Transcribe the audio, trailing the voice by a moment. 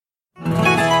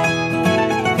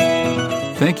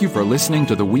Thank you for listening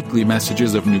to the weekly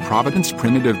messages of New Providence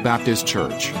Primitive Baptist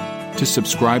Church. To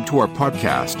subscribe to our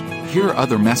podcast, hear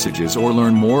other messages, or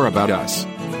learn more about us,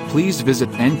 please visit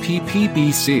nppbc.com.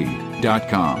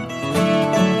 I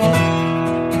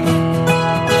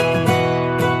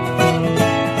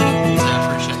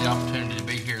appreciate the opportunity to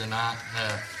be here tonight.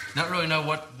 Don't really know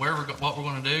what we're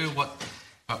going to do.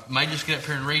 May just get up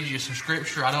here and read you some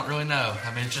scripture. I don't really know.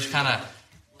 I mean, it's just kind of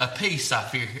a peace I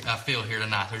feel here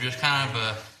tonight. There's just kind of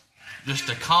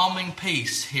a calming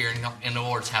peace here in the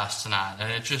Lord's house tonight,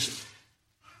 and it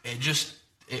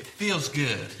feels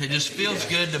good. It just feels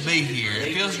good to be here.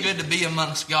 It feels good to be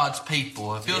amongst God's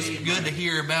people. It feels good to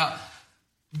hear about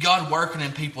God working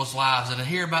in people's lives and to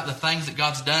hear about the things that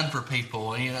God's done for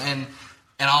people, and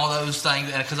all those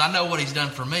things. Because I know what He's done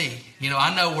for me.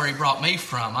 I know where He brought me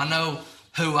from. I know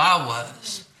who I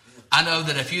was. I know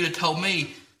that if you'd have told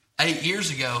me 8 years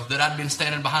ago that I'd been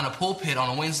standing behind a pulpit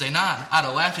on a Wednesday night, I'd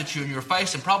have laughed at you in your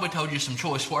face and probably told you some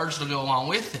choice words to go along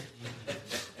with it.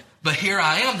 But here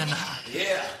I am tonight.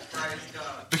 Yeah, praise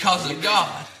God. Because of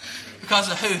God.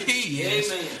 Because of who He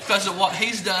is. Amen. Because of what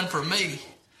He's done for me.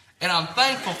 And I'm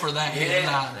thankful for that here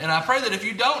tonight. And I pray that if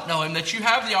you don't know Him, that you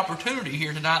have the opportunity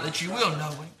here tonight that you will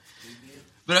know Him.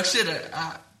 But like I said,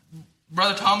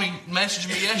 Brother Tommy messaged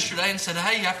me yesterday and said,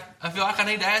 hey, I feel like I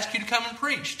need to ask you to come and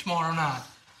preach tomorrow night.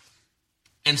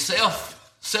 And Self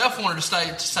wanted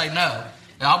to say no.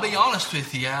 And I'll be honest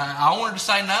with you, I wanted to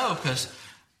say no because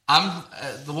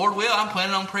the Lord will, I'm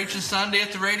planning on preaching Sunday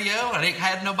at the radio. I ain't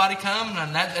had nobody come,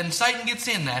 and Satan gets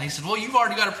in that. He said, well, you've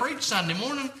already got to preach Sunday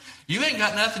morning. You ain't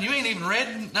got nothing. You ain't even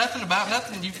read nothing about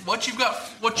nothing. What you've got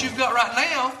right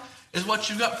now is what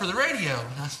you've got for the radio.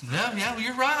 And I said, yeah,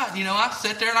 you're right. I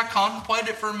sat there and I contemplated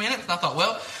it for a minute. And I thought,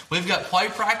 well, we've got play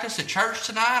practice at church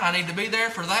tonight. I need to be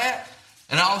there for that.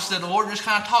 And all of a sudden, the Lord just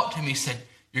kind of talked to me. He said,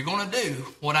 you're going to do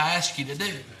what I ask you to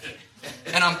do.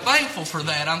 And I'm thankful for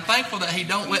that. I'm thankful that He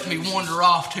don't let me wander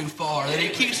off too far, that He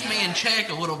keeps me in check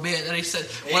a little bit. And He said,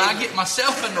 when I get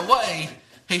myself in the way,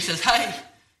 He says, hey,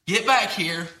 get back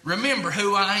here. Remember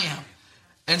who I am.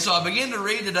 And so I began to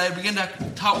read today, began to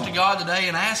talk to God today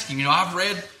and ask Him. I've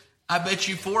read, I bet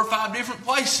you 4 or 5 different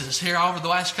places here over the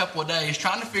last couple of days,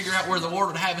 trying to figure out where the Lord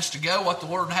would have us to go, what the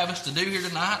Lord would have us to do here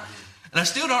tonight. And I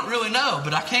still don't really know,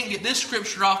 but I can't get this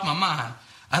scripture off my mind.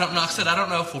 I don't know. I said, I don't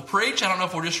know if we'll preach. I don't know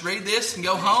if we'll just read this and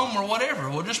go home or whatever.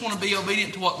 We'll just want to be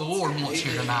obedient to what the Lord wants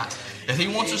here tonight. If He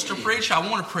wants us to preach, I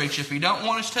want to preach. If He don't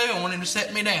want us to, I want Him to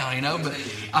set me down, But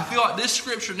I feel like this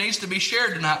scripture needs to be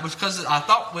shared tonight because I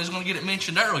thought we was going to get it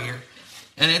mentioned earlier.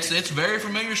 And it's very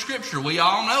familiar scripture. We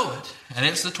all know it. And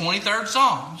it's the 23rd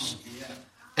Psalms.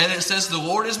 And it says, the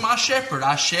Lord is my shepherd,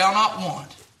 I shall not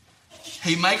want.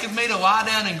 He maketh me to lie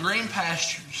down in green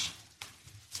pastures.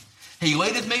 He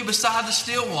leadeth me beside the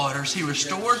still waters. He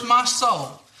restores my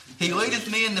soul. He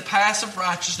leadeth me in the paths of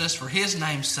righteousness for His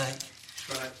name's sake.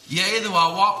 Yea, though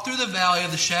I walk through the valley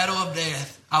of the shadow of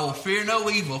death, I will fear no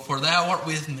evil, for Thou art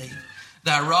with me.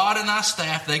 Thy rod and Thy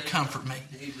staff, they comfort me.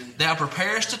 Thou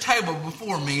preparest a table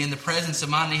before me in the presence of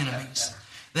mine enemies.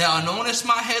 Thou anointest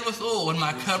my head with oil, and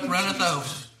my cup runneth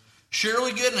over.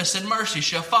 Surely goodness and mercy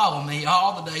shall follow me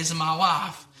all the days of my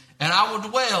life, and I will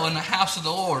dwell in the house of the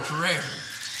Lord forever.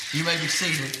 You may be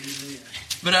seated.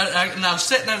 But I was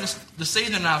sitting there this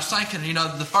evening and I was thinking,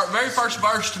 the very first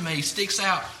verse to me sticks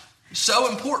out so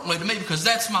importantly to me because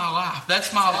that's my life.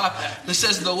 That's my life. It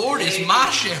says, the Lord is my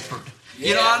shepherd.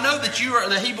 I know that you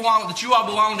all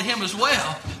belong to Him as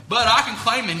well, but I can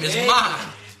claim Him as mine.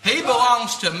 He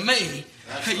belongs to me.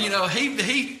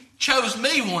 He chose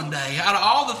me one day out of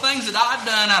all the things that I'd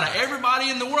done, out of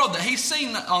everybody in the world that He's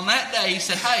seen on that day. He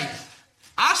said, hey,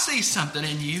 I see something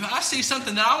in you. I see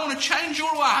something that I want to change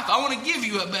your life. I want to give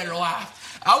you a better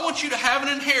life. I want you to have an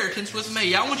inheritance with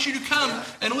me. I want you to come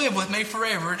and live with me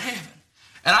forever in heaven.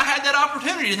 And I had that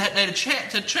opportunity that day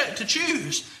to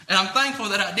choose. And I'm thankful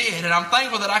that I did. And I'm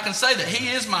thankful that I can say that He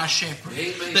is my shepherd.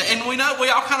 And we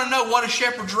all kind of know what a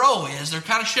shepherd's role is. Their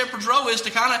kind of shepherd's role is to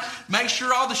kind of make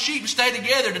sure all the sheep stay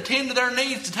together, to tend to their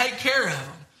needs, to take care of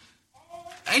them.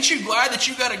 Ain't you glad that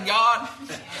you got a God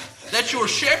that's your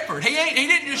shepherd? He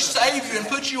didn't just save you and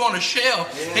put you on a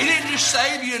shelf. He didn't just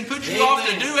save you and put you off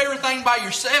to do everything by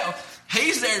yourself.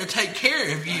 He's there to take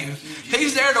care of you.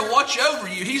 He's there to watch over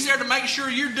you. He's there to make sure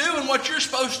you're doing what you're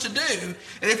supposed to do.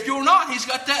 And if you're not, He's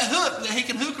got that hook that He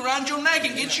can hook around your neck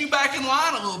and get you back in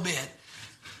line a little bit.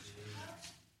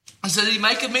 I said, He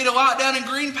maketh me to lie down in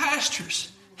green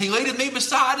pastures. He leadeth me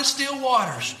beside the still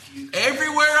waters.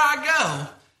 Everywhere I go,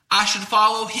 I should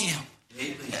follow Him.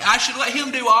 I should let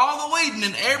Him do all the leading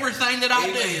in everything that I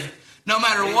do. No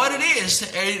matter what it is,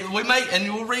 and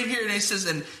we'll read here, and it says,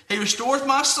 and he restoreth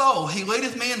my soul. He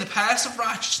leadeth me in the paths of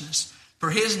righteousness for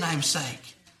his name's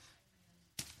sake.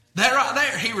 That right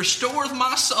there, he restoreth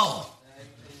my soul.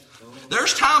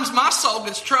 There's times my soul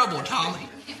gets troubled, Tommy.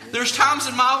 There's times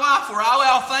in my life where I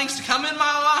allow things to come in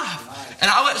my life, and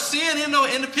I let sin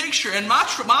in the picture, and my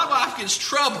life gets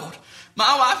troubled.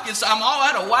 My life I'm all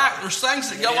out of whack. There's things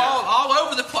that go all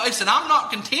over the place, and I'm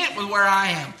not content with where I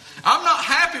am. I'm not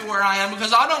happy where I am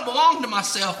because I don't belong to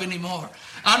myself anymore.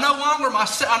 I'm no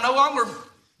longer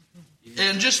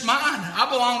in just mine. I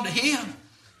belong to him.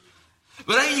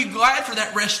 But ain't you glad for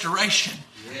that restoration?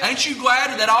 Yeah. Ain't you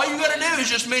glad that all you got to do is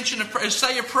just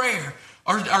say a prayer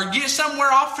or get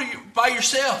somewhere off by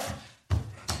yourself?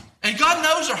 And God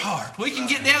knows our heart. We can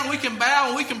get down, we can bow,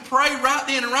 and we can pray right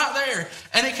then and right there,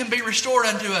 and it can be restored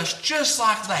unto us just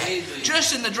like that. Amen.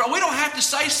 Just in the draw. We don't have to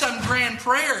say some grand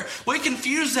prayer. We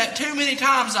confuse that too many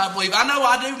times, I believe. I know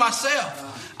I do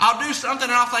myself. I'll do something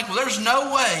and I'll think, well, there's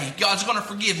no way God's going to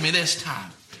forgive me this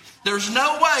time. There's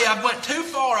no way. I went too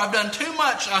far. I've done too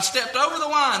much. I stepped over the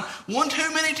line one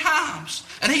too many times.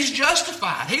 And he's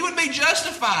justified. He would be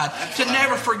justified to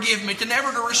never forgive me, to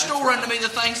never to restore unto me the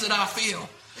things that I feel.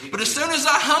 But as soon as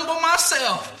I humble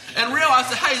myself and realize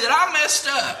that, hey, that I messed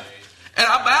up, and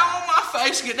I bow on my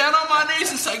face, get down on my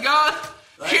knees and say, God,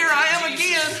 here I am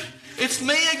again. It's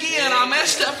me again. I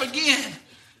messed up again.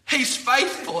 He's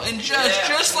faithful and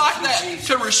just like that,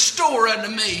 to restore unto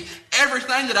me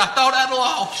everything that I thought I'd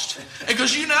lost.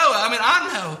 Because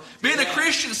I know, being a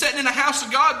Christian, sitting in the house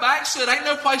of God, backslid, ain't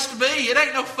no place to be. It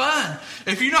ain't no fun.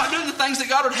 If you're not doing the things that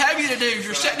God would have you to do, if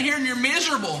you're sitting here and you're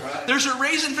miserable, there's a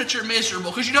reason that you're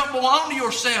miserable, because you don't belong to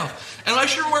yourself.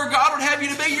 Unless you're where God would have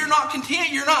you to be, you're not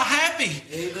content, you're not happy.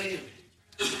 Amen.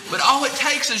 But all it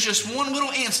takes is just one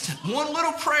little instant, one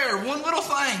little prayer, one little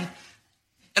thing.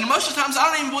 And most of the times,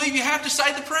 I don't even believe you have to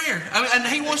say the prayer. And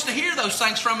he wants to hear those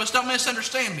things from us. Don't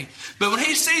misunderstand me. But when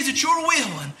he sees that you're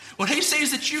willing, when he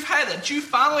sees that you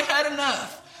finally had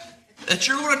enough, that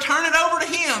you're going to turn it over to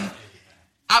him,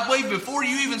 I believe before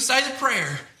you even say the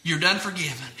prayer, you're done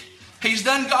forgiven. He's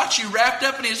done got you wrapped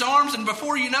up in his arms, and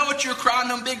before you know it, you're crying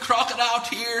them big crocodile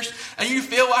tears, and you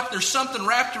feel like there's something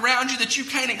wrapped around you that you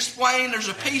can't explain. There's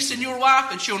a peace in your life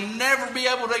that you'll never be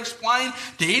able to explain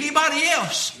to anybody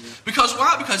else. Because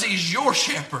why? Because he's your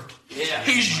shepherd. Yeah.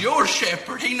 He's your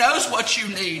shepherd. He knows what you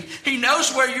need. He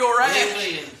knows where you're at.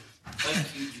 Amen.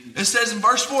 Thank you, Jesus. It says in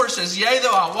verse 4, it says, yea,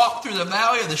 though I walk through the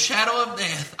valley of the shadow of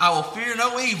death, I will fear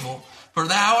no evil, for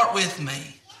thou art with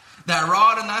me. Thy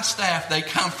rod and thy staff, they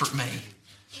comfort me.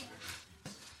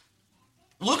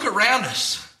 Look around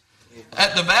us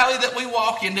at the valley that we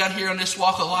walk in down here on this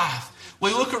walk of life.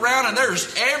 We look around and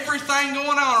there's everything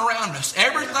going on around us.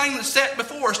 Everything that's set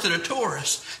before us to deter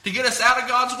us, to get us out of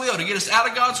God's will, to get us out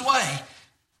of God's way.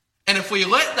 And if we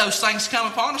let those things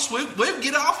come upon us, we'll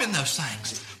get off in those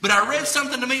things. But I read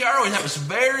something to me earlier that was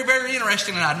very, very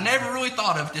interesting, and I'd never really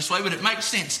thought of it this way, but it makes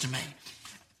sense to me.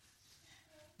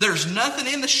 There's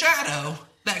nothing in the shadow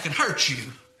that can hurt you.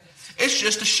 It's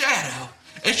just a shadow.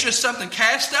 It's just something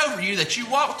cast over you that you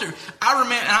walk through. I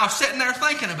remember, and I was sitting there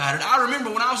thinking about it. I remember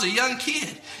when I was a young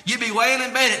kid, you'd be laying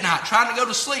in bed at night trying to go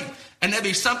to sleep, and there'd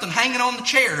be something hanging on the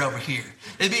chair over here.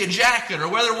 It'd be a jacket or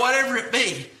whatever it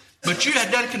be. But you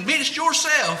had done convinced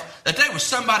yourself that there was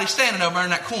somebody standing over in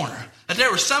that corner. That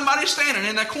there was somebody standing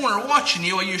in that corner watching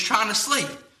you while you was trying to sleep.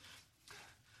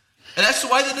 And that's the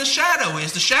way that the shadow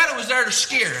is. The shadow is there to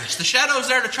scare us. The shadow is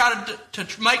there to try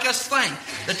to make us think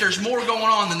that there's more going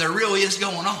on than there really is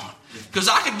going on. Because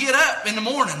I could get up in the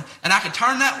morning and I could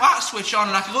turn that light switch on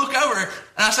and I could look over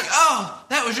and I was like, oh,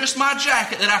 that was just my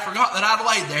jacket that I forgot that I'd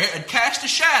laid there. It cast a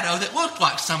shadow that looked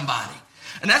like somebody.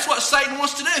 And that's what Satan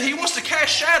wants to do. He wants to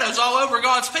cast shadows all over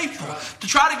God's people to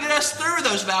try to get us through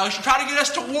those valleys, to try to get us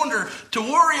to wonder, to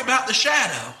worry about the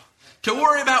shadow. To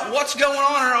worry about what's going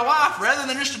on in our life rather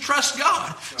than just to trust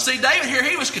God. See, David here,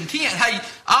 he was content. Hey,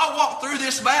 I'll walk through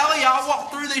this valley. I'll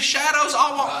walk through these shadows.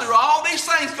 I'll walk through all these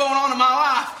things going on in my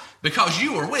life because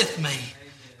you are with me.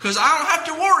 Because I don't have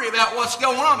to worry about what's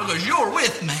going on because you're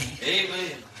with me.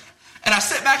 Amen. And I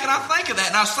sit back and I think of that.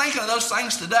 And I was thinking of those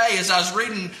things today as I was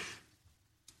reading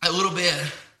a little bit.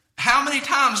 How many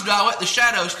times do I let the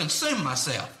shadows consume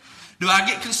myself? Do I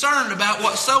get concerned about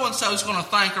what so-and-so is going to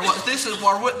think, or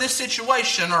what this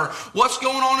situation, or what's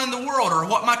going on in the world, or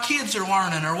what my kids are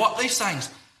learning, or what these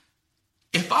things?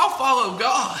 If I'll follow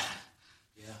God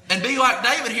and be like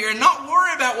David here and not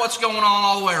worry about what's going on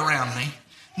all the way around me,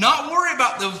 not worry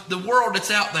about the world that's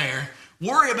out there,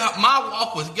 worry about my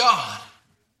walk with God,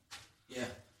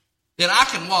 then I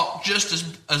can walk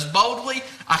just as boldly,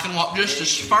 I can walk just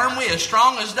as firmly, as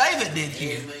strong as David did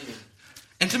here.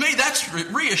 And to me, that's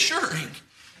reassuring.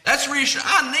 That's reassuring.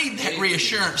 I need that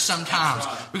reassurance sometimes.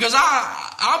 Because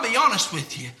I'll be honest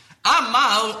with you. I'm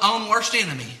my own worst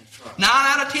enemy. 9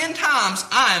 out of 10 times,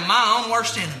 I am my own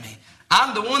worst enemy.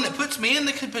 I'm the one that puts me in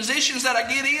the positions that I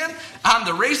get in. I'm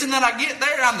the reason that I get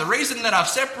there. I'm the reason that I've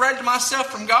separated myself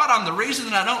from God. I'm the reason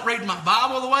that I don't read my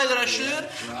Bible the way that I should.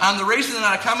 I'm the reason that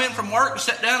I come in from work and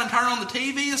sit down and turn on the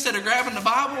TV instead of grabbing the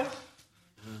Bible.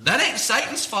 That ain't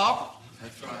Satan's fault.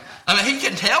 I mean, he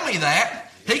can tell me that.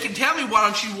 He can tell me,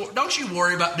 why don't you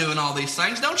worry about doing all these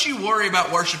things. Don't you worry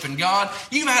about worshiping God.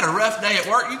 You've had a rough day at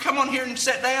work. You come on here and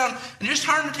sit down and just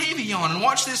turn the TV on and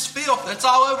watch this filth that's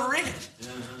all over it.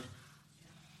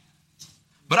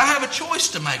 But I have a choice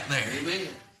to make there. Amen.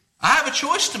 I have a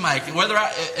choice to make.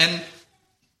 And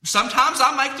sometimes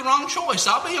I make the wrong choice.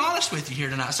 I'll be honest with you here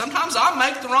tonight. Sometimes I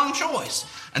make the wrong choice.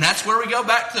 And that's where we go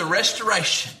back to the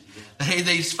restoration.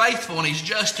 He's faithful and He's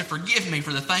just to forgive me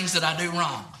for the things that I do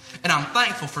wrong. And I'm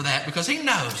thankful for that because He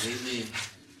knows. Amen.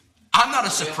 I'm not a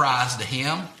surprise to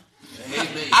Him. Amen.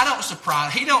 I don't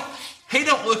surprise. He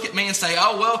don't look at me and say,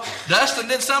 oh, well, Dustin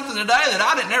did something today that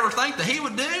I didn't ever think that he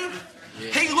would do.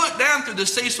 Yeah. He looked down through the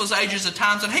ceaseless ages of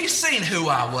times and He's seen who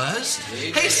I was.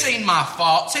 Amen. He's seen my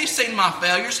faults. He's seen my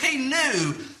failures. He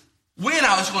knew when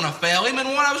I was going to fail Him and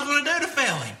what I was going to do to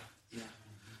fail Him. Yeah.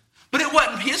 But it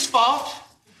wasn't His fault.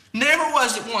 Never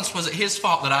was it once was it His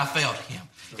fault that I failed Him.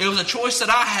 It was a choice that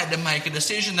I had to make, a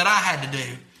decision that I had to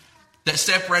do that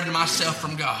separated myself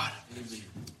from God. Amen.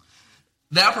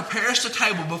 Thou preparest a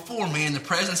table before me in the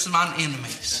presence of mine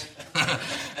enemies.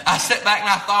 I sat back and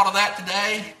I thought of that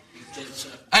today.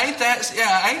 Ain't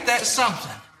that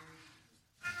something?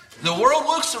 The world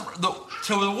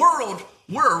to the world,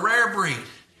 we're a rare breed.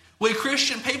 We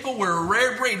Christian people, we're a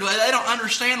rare breed. They don't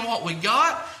understand what we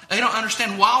got. They don't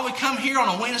understand why we come here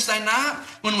on a Wednesday night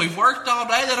when we've worked all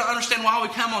day. They don't understand why we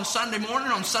come on Sunday morning,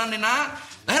 on Sunday night.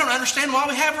 They don't understand why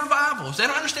we have revivals. They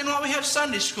don't understand why we have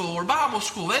Sunday school or Bible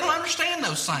school. They don't understand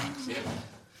those things.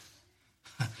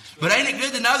 Yeah. But ain't it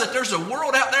good to know that there's a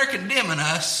world out there condemning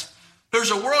us?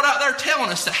 There's a world out there telling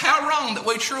us how wrong that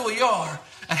we truly are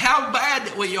and how bad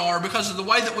that we are because of the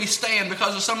way that we stand,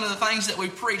 because of some of the things that we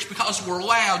preach, because we're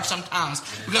loud sometimes,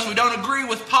 because we don't agree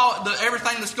with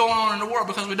everything that's going on in the world,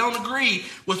 because we don't agree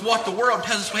with what the world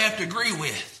tells us we have to agree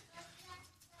with.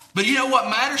 But you know what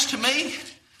matters to me?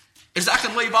 Is I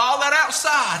can leave all that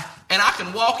outside and I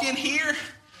can walk in here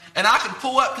and I can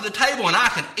pull up to the table and I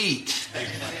can eat.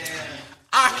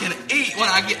 I can eat when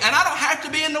I get, and I don't have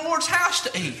to be in the Lord's house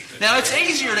to eat. Now, it's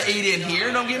easier to eat in here,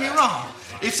 don't get me wrong.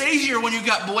 It's easier when you've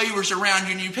got believers around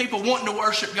you and you people wanting to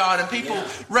worship God and people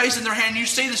raising their hand. You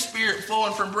see the Spirit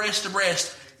flowing from breast to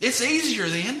breast. It's easier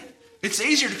then. It's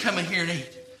easier to come in here and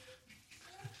eat.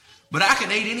 But I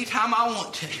can eat anytime I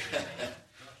want to.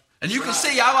 And you can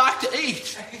see I like to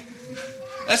eat.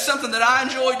 That's something that I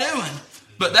enjoy doing.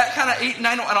 But that kind of eating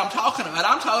ain't what I'm talking about.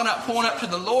 I'm talking about pulling up to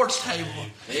the Lord's table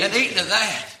and eating of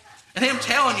that. And Him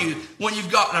telling you when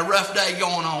you've got a rough day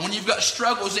going on, when you've got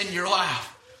struggles in your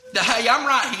life, that, hey, I'm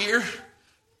right here.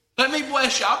 Let me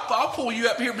bless you. I'll pull you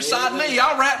up here beside me.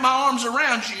 I'll wrap my arms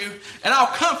around you, and I'll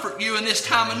comfort you in this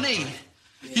time of need.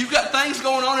 You've got things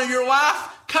going on in your life,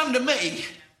 come to me.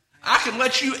 I can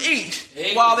let you eat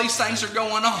while these things are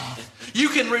going on. You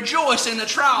can rejoice in the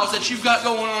trials that you've got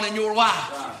going on in your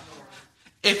life.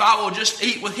 If I will just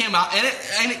eat with Him.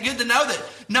 Ain't it good to know that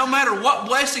no matter what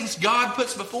blessings God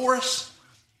puts before us,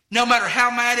 no matter how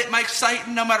mad it makes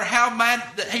Satan, no matter how mad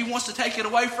that he wants to take it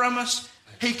away from us,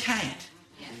 he can't.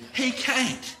 He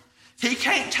can't. He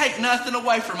can't take nothing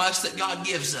away from us that God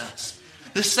gives us.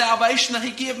 The salvation that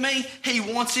He give me, He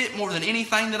wants it more than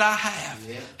anything that I have.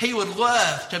 Yeah. He would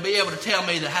love to be able to tell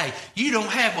me that, hey, you don't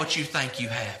have what you think you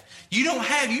have. You don't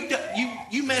have,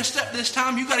 you messed up this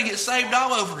time. You got to get saved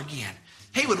all over again.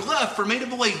 He would love for me to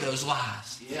believe those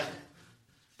lies. Yeah.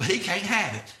 But He can't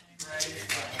have it.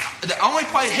 The only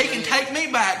place He can take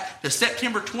me back to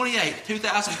September 28th,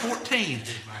 2014,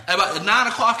 about the 9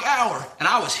 o'clock hour, and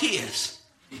I was His.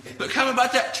 But coming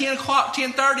about that 10 o'clock,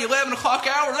 10:30, 11 o'clock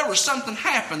hour, there was something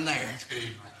happened there.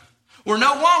 Where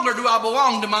no longer do I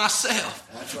belong to myself.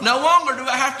 Right. No longer do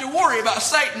I have to worry about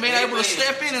Satan being able to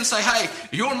step in and say, hey,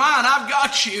 you're mine, I've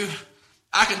got you.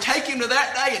 I can take him to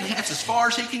that day, and that's as far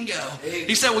as he can go.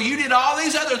 He said, well, you did all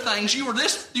these other things. You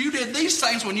did these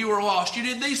things when you were lost. You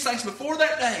did these things before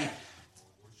that day.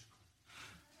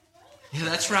 Yeah,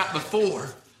 that's right, before.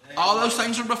 All those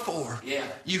things are before. Yeah.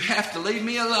 You have to leave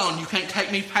me alone. You can't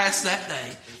take me past that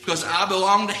day because I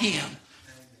belong to Him.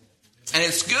 And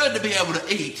it's good to be able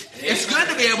to eat. It's good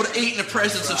to be able to eat in the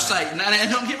presence of Satan.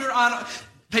 And don't get me wrong,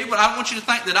 People, I want you to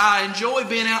think that I enjoy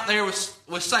being out there with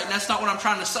Satan. That's not what I'm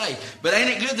trying to say. But ain't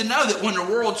it good to know that when the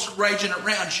world's raging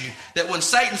around you, that when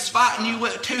Satan's fighting you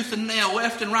with tooth and nail,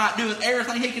 left and right, doing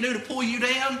everything he can do to pull you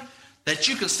down, that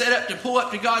you can set up to pull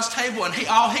up to God's table, and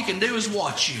all he can do is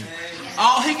watch you.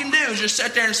 All he can do is just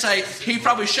sit there and say, he's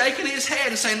probably shaking his head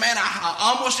and saying, man, I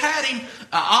almost had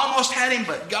him,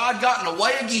 but God got in the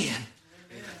way again.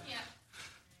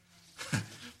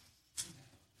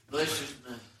 Bless his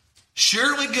name.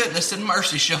 Surely goodness and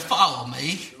mercy shall follow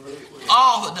me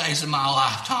all the days of my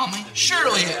life, Tommy.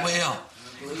 Surely it will.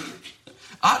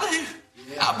 I do.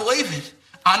 I believe it.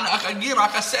 Again,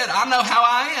 like I said, I know how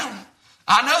I am.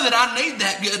 I know that I need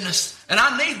that goodness and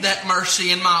I need that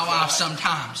mercy in my life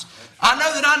sometimes. I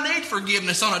know that I need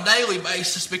forgiveness on a daily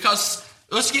basis because,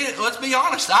 let's be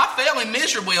honest, I fail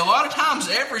miserably a lot of times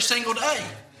every single day.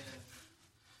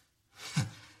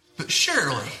 But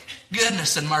surely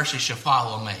goodness and mercy shall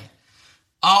follow me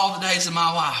all the days of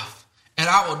my life. And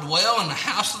I will dwell in the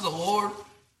house of the Lord,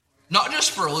 not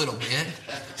just for a little bit,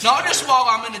 not just while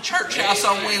I'm in the church house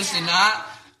on Wednesday night,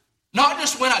 not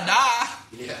just when I die.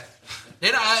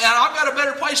 And I've got a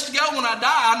better place to go when I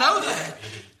die, I know that.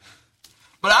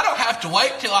 But I don't have to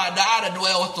wait till I die to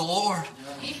dwell with the Lord.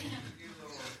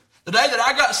 The day that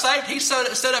I got saved, he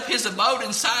set up his abode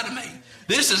inside of me.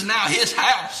 This is now his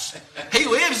house. He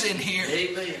lives in here.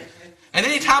 Amen. And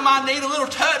anytime I need a little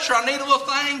touch or I need a little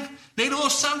thing, need a little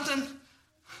something,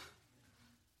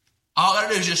 all I got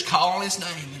to do is just call on his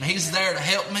name. And he's there to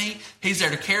help me. He's there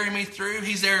to carry me through.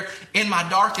 He's there in my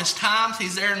darkest times.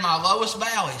 He's there in my lowest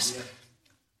valleys.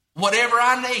 Whatever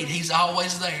I need, he's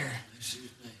always there.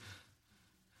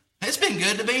 It's been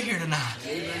good to be here tonight.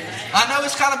 I know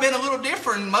it's kind of been a little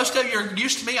different. Most of you are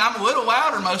used to me. I'm a little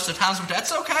louder most of the times, but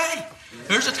that's okay.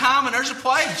 There's a time and there's a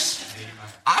place.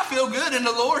 I feel good in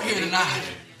the Lord here tonight.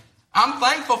 I'm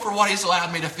thankful for what he's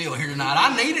allowed me to feel here tonight.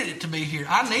 I needed it to be here.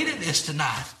 I needed this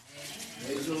tonight.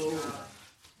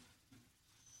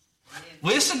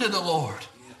 Listen to the Lord.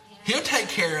 He'll take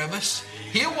care of us.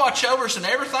 He'll watch over us in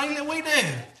everything that we do.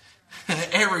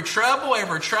 Every trouble,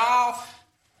 every trial,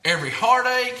 every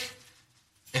heartache.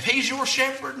 If he's your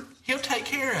shepherd, he'll take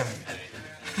care of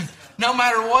you. No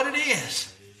matter what it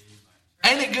is.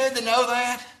 Ain't it good to know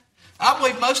that? I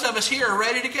believe most of us here are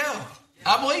ready to go.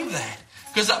 I believe that.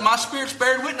 Because my spirit's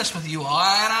bearing witness with you all.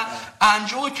 And I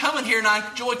enjoy coming here, and I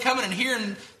enjoy coming and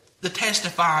hearing the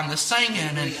testifying, the singing,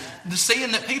 and the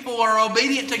seeing that people are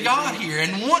obedient to God here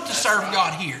and want to serve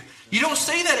God here. You don't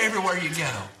see that everywhere you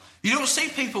go. You don't see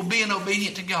people being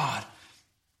obedient to God.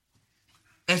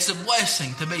 It's a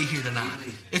blessing to be here tonight.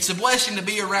 It's a blessing to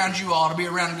be around you all, to be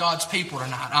around God's people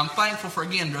tonight. I'm thankful for,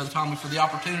 again, Brother Tommy, for the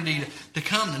opportunity to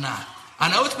come tonight. I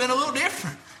know it's been a little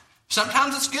different.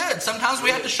 Sometimes it's good. Sometimes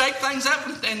we have to shake things up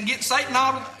and get Satan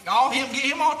get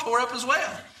him all tore up as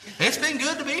well. It's been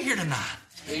good to be here tonight.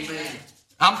 Amen.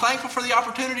 I'm thankful for the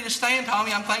opportunity to stand,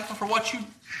 Tommy. I'm thankful for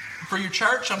your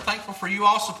church. I'm thankful for you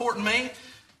all supporting me.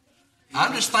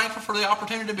 I'm just thankful for the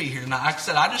opportunity to be here tonight. Like I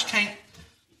said, I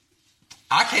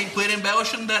can't quit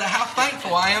embellishing that how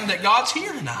thankful I am that God's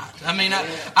here tonight. I mean,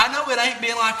 I know it ain't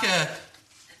been like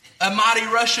a mighty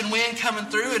rushing wind coming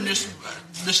through and just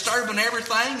disturbing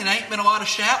everything, and ain't been a lot of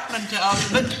shouting,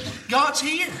 but God's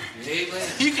here. Amen.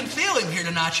 You can feel him here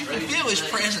tonight. You can feel his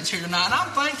presence here tonight, and I'm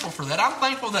thankful for that. I'm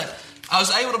thankful that I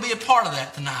was able to be a part of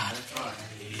that tonight.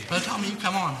 Brother Tommy, you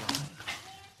come on.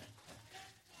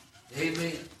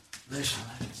 Amen. Listen.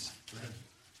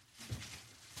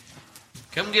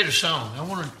 Come get a song.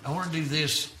 I want to do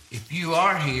this. If you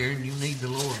are here and you need the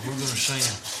Lord, we're going to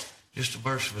sing just a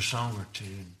verse of a song or two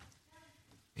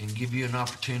and give you an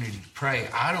opportunity to pray.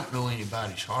 I don't know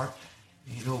anybody's heart.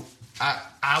 You know,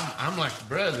 I'm like the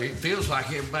brother. It feels like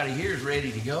everybody here is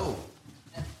ready to go.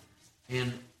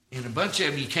 And a bunch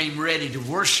of you came ready to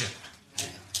worship.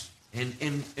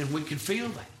 And we could feel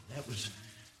that.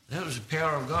 That was the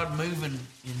power of God moving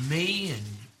in me,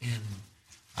 and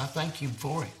I thank him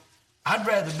for it. I'd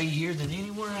rather be here than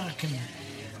anywhere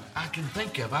I can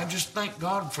think of. I just thank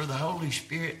God for the Holy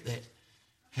Spirit that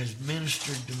has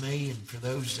ministered to me, and for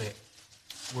those that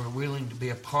were willing to be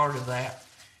a part of that.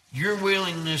 Your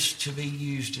willingness to be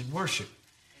used in worship.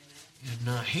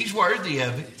 And he's worthy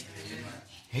of it.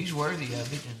 He's worthy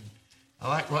of it. And I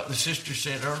like what the sister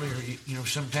said earlier. You know,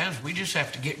 sometimes we just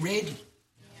have to get ready.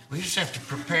 We just have to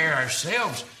prepare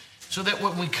ourselves so that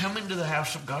when we come into the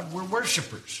house of God, we're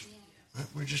worshipers.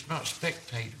 We're just not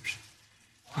spectators.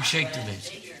 Appreciate the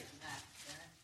message.